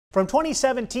From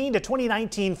 2017 to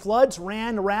 2019, floods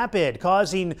ran rapid,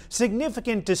 causing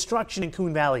significant destruction in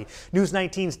Coon Valley. News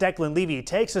 19's Declan Levy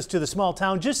takes us to the small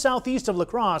town just southeast of La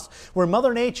Crosse, where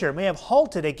Mother Nature may have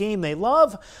halted a game they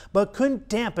love, but couldn't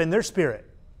dampen their spirit.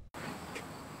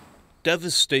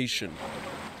 Devastation,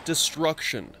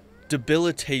 destruction,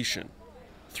 debilitation.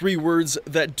 3 words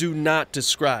that do not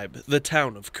describe the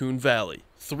town of Coon Valley.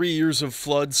 3 years of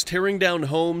floods tearing down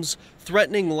homes,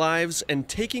 threatening lives, and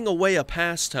taking away a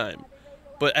pastime.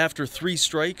 But after 3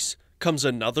 strikes comes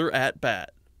another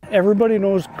at-bat. Everybody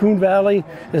knows Coon Valley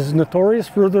is notorious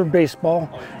for their baseball,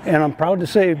 and I'm proud to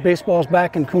say baseball's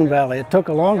back in Coon Valley. It took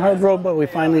a long, hard road, but we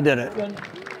finally did it.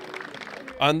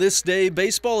 On this day,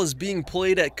 baseball is being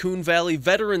played at Coon Valley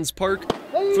Veterans Park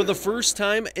for the first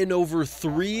time in over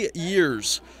 3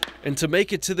 years. And to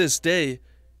make it to this day,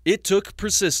 it took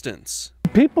persistence.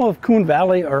 People of Coon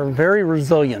Valley are very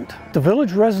resilient. The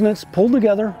village residents pulled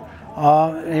together,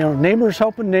 neighbors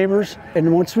helping neighbors,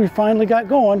 and once we finally got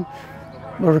going,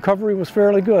 the recovery was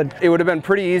fairly good. It would have been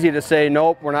pretty easy to say,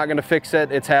 nope, we're not going to fix it.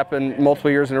 It's happened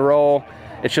multiple years in a row.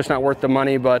 It's just not worth the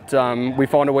money, but we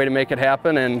found a way to make it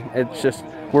happen, and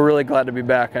we're really glad to be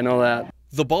back, I know that.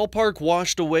 The ballpark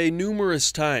washed away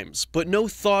numerous times, but no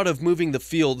thought of moving the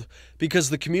field because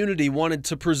the community wanted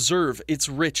to preserve its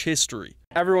rich history.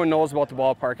 Everyone knows about the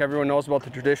ballpark. Everyone knows about the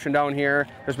tradition down here.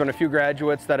 There's been a few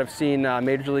graduates that have seen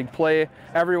Major League play.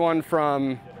 Everyone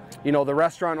from the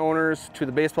restaurant owners to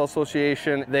the Baseball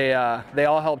Association, they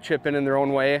all help chip in their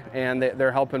own way, and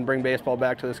they're helping bring baseball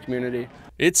back to this community.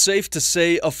 It's safe to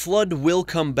say a flood will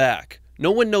come back.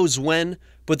 No one knows when,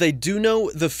 but they do know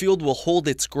the field will hold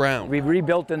its ground. We've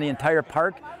rebuilt in the entire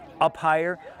park up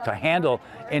higher to handle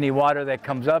any water that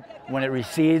comes up. When it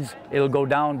recedes, it'll go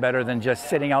down better than just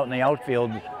sitting out in the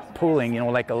outfield pooling,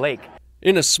 like a lake.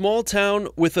 In a small town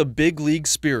with a big league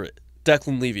spirit.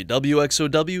 Declan Levy,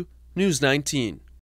 WXOW, News 19.